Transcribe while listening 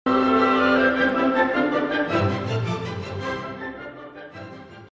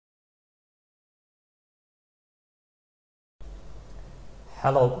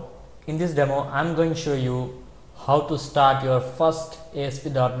Hello, in this demo I am going to show you how to start your first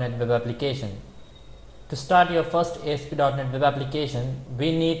ASP.NET web application. To start your first ASP.NET web application,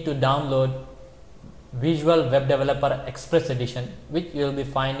 we need to download Visual Web Developer Express Edition, which you will be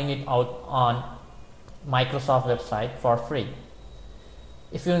finding it out on Microsoft website for free.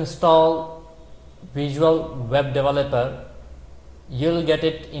 If you install Visual Web Developer, you will get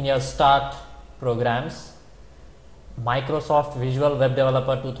it in your start programs. Microsoft Visual Web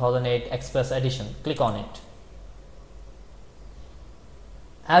Developer 2008 Express Edition. Click on it.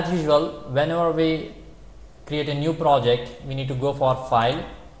 As usual, whenever we create a new project, we need to go for File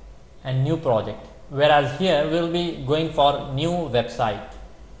and New Project. Whereas here we will be going for New Website.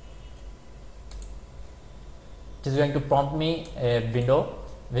 It is going to prompt me a window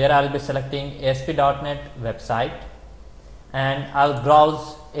where I will be selecting ASP.NET website, and I will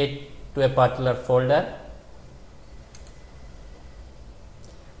browse it to a particular folder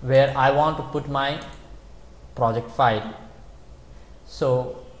where I want to put my project file.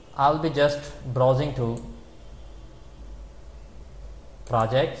 So I'll be just browsing to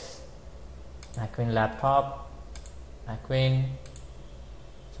projects, Aquin laptop, Aquin,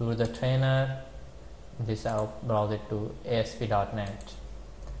 to the trainer. This I'll browse it to ASP.NET.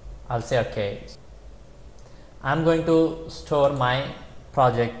 I'll say OK. I'm going to store my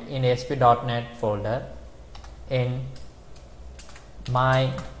project in ASP.NET folder in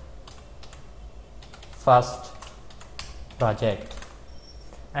my first project,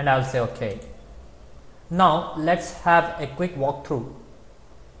 and I'll say OK. Now let's have a quick walkthrough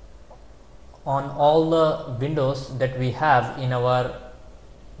on all the windows that we have in our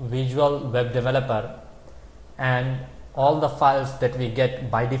Visual Web Developer and all the files that we get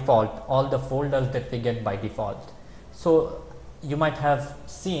by default, all the folders that we get by default. So you might have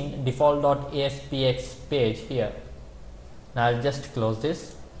seen default.aspx page here. Now I'll just close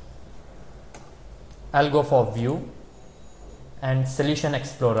this. I'll go for View and Solution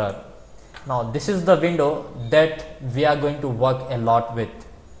Explorer. Now this is the window that we are going to work a lot with.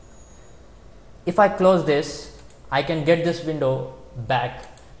 If I close this, I can get this window back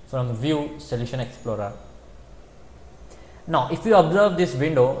from View Solution Explorer. Now if you observe this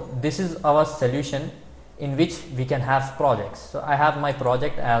window, this is our solution in which we can have projects. So I have my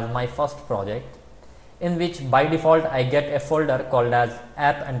project as my first project, in which by default I get a folder called as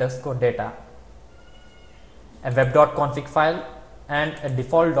app_data, a web.config file, and a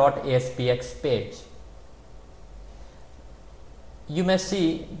default.aspx page. You may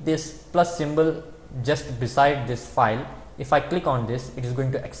see this plus symbol just beside this file. If I click on this, it is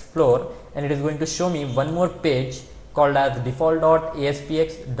going to explore and it is going to show me one more page called as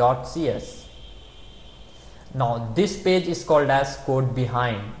default.aspx.cs. Now this page is called as code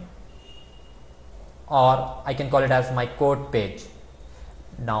behind, or I can call it as my code page.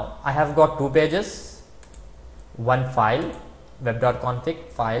 Now I have got two pages, one file, web.config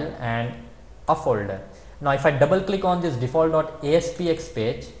file, and a folder. Now if I double click on this default.aspx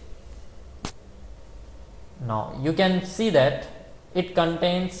page, now you can see that it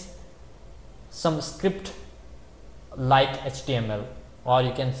contains some script like HTML, or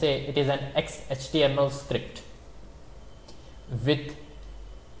you can say it is an XHTML script with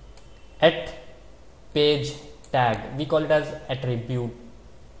 @page tag. We call it as attribute,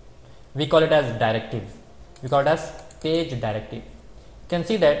 we call it as directive, we call it as page directive. You can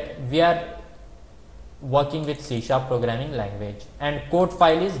see that we are working with C# programming language, and code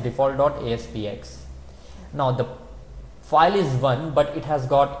file is default.aspx. Now the file is one, but it has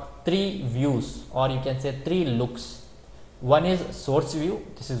got three views, or you can say three looks. One is source view,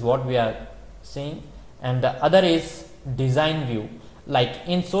 this is what we are seeing, and the other is design view. Like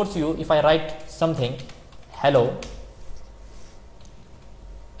in source view, if I write something hello,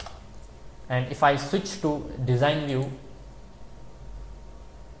 and if I switch to design view,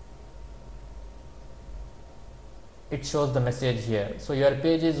 it shows the message here. So your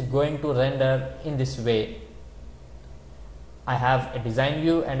page is going to render in this way. I have a design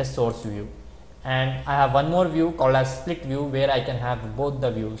view and a source view, and I have one more view called as split view, where I can have both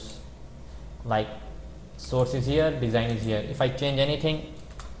the views, like source is here, design is here. If I change anything,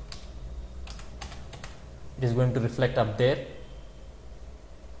 it is going to reflect up there,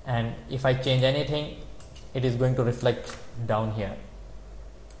 and if I change anything, it is going to reflect down here.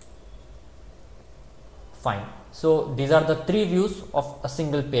 Fine. So these are the three views of a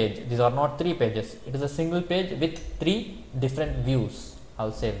single page. These are not three pages, it is a single page with three different views.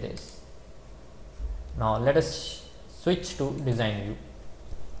 I'll save this. Now let us switch to design view,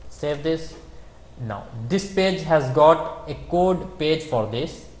 save this. Now this page has got a code page for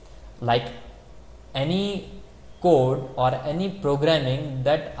this. Like any code or any programming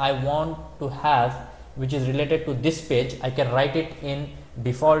that I want to have which is related to this page, I can write it in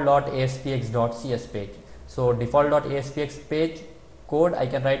default.aspx.cs page. So default.aspx page code, I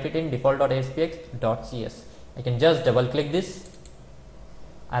can write it in default.aspx.cs. I can just double click this,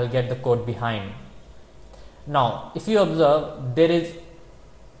 I'll get the code behind. Now if you observe, there is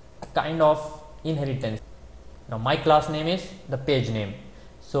a kind of inheritance. Now my class name is the page name,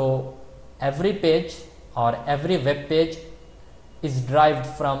 so every page or every web page is derived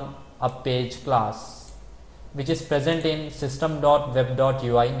from a page class which is present in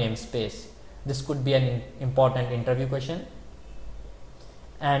system.web.ui namespace. This could be an important interview question.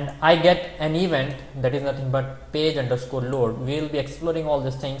 And I get an event that is nothing but page underscore load. We will be exploring all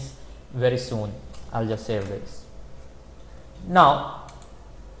these things very soon. I'll just save this. Now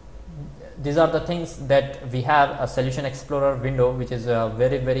these are the things that we have a solution explorer window, which is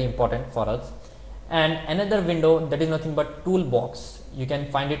very important for us, and another window that is nothing but toolbox. You can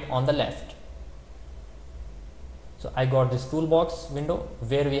find it on the left. So I got this toolbox window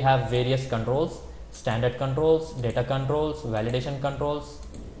where we have various controls: standard controls, data controls, validation controls,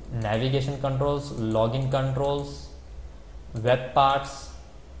 navigation controls, login controls, web parts,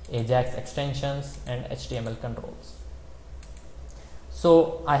 Ajax extensions, and HTML controls.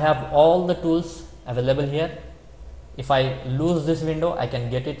 So I have all the tools available here. If I lose this window, I can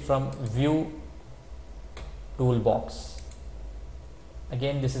get it from view toolbox.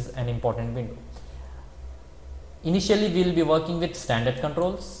 Again, this is an important window. Initially we will be working with standard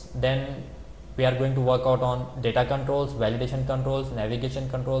controls, then we are going to work out on data controls, validation controls, navigation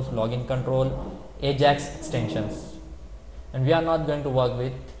controls, login control, Ajax extensions, and we are not going to work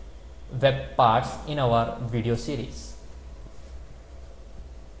with web parts in our video series.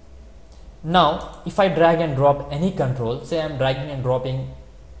 Now if I drag and drop any control, say I am dragging and dropping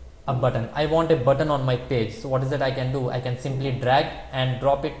a button, I want a button on my page. So what is that I can do? I can simply drag and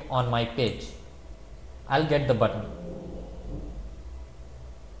drop it on my page. I'll get the button.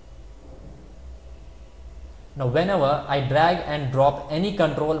 Now whenever I drag and drop any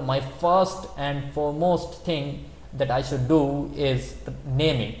control, my first and foremost thing that I should do is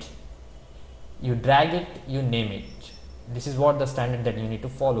name it. You drag it, you name it. This is what the standard that you need to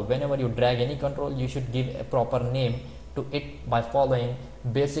follow. Whenever you drag any control, you should give a proper name to it by following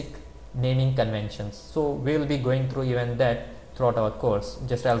basic naming conventions. So we will be going through even that throughout our course.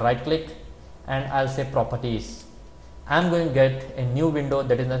 Just I'll right click and I'll say properties. I'm going to get a new window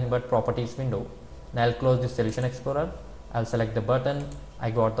that is nothing but properties window. Now I'll close this solution explorer, I'll select the button,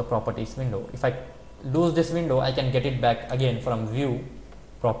 I got the properties window. If I lose this window, I can get it back again from view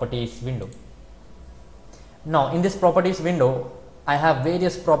properties window. Now in this properties window, I have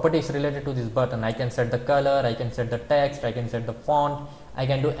various properties related to this button. I can set the color, I can set the text, I can set the font, I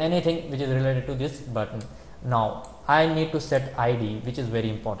can do anything which is related to this button. Now I need to set ID, which is very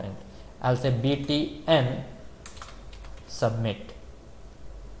important. I'll say btn submit.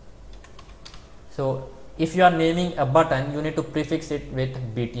 So if you are naming a button, you need to prefix it with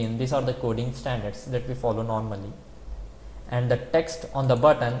btn. These are the coding standards that we follow normally. And the text on the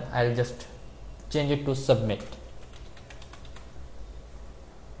button, I'll just change it to submit.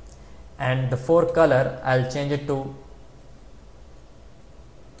 And the for color, I'll change it to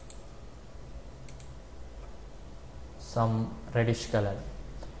some reddish color,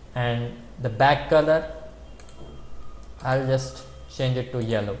 and the back color, I'll just change it to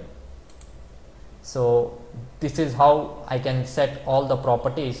yellow. So this is how I can set all the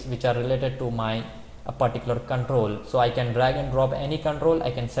properties which are related to my a particular control. So I can drag and drop any control,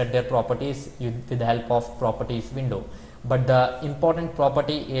 I can set their properties with the help of properties window. But the important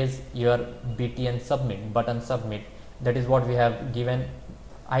property is your btn submit, button submit. That is what we have given.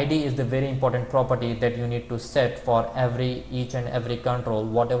 ID is the very important property that you need to set for each and every control,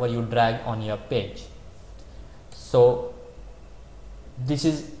 whatever you drag on your page. So this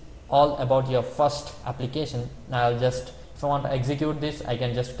is all about your first application. Now I'll just, if I want to execute this, I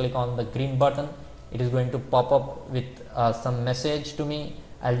can just click on the green button. It is going to pop up with some message to me.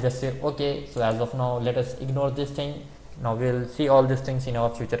 I'll just say okay. So as of now, let us ignore this thing. Now we'll see all these things in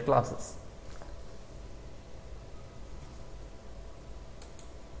our future classes.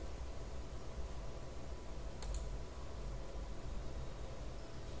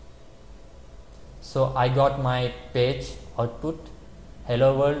 So I got my page output,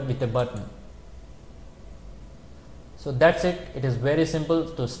 hello world with a button. So that's it. It is very simple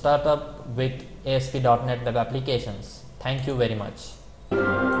to start up with ASP.NET Web Applications. Thank you very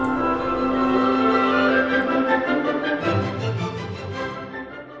much.